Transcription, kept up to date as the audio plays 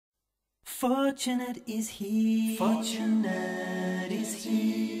Fortunate is he who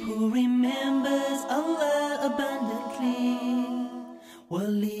remembers Allah abundantly.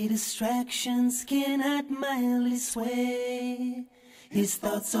 Worldly distractions cannot mildly sway his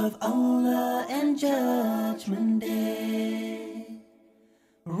thoughts of Allah and Judgment Day.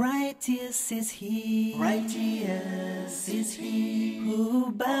 Righteous is he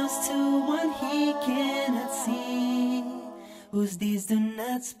who bows to one he cannot see, whose deeds do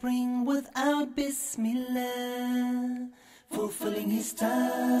not spring without Bismillah, fulfilling his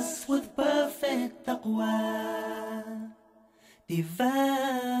tasks with perfect taqwa.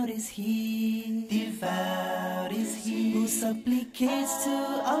 Devout is he who supplicates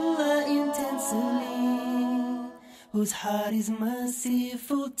to Allah intensely, whose heart is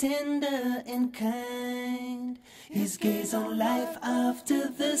merciful, tender and kind, his gaze on life after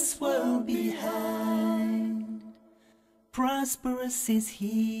this world behind. Prosperous is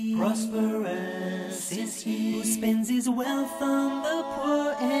he who spends his wealth on the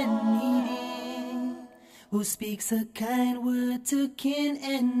poor and needy, who speaks a kind word to kin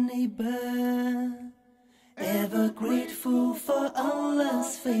and neighbor, ever grateful for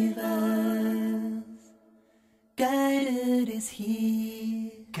Allah's favors. Guided is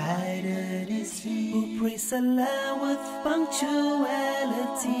he who prays Allah with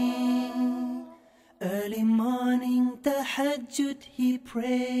punctuality. Early morning tahajjud he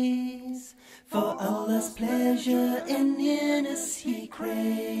prays, for Allah's pleasure and nearness he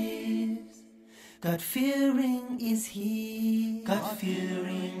craves. God-fearing is he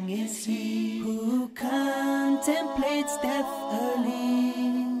who contemplates death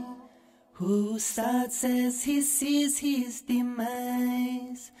early, who starts as he sees his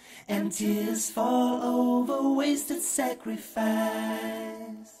demise, and tears fall over wasted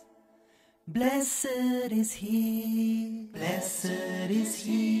sacrifice. Blessed is he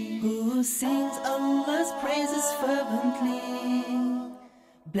who sings Allah's praises fervently.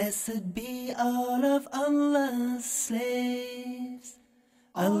 Blessed be all of Allah's slaves,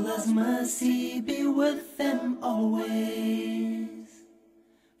 Allah's mercy be with them always.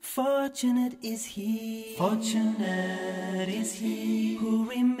 Fortunate is he who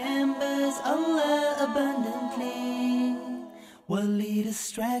remembers Allah abundantly. Worldly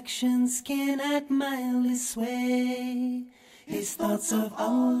distractions cannot mildly sway his thoughts of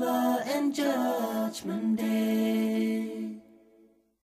Allah and Judgment Day.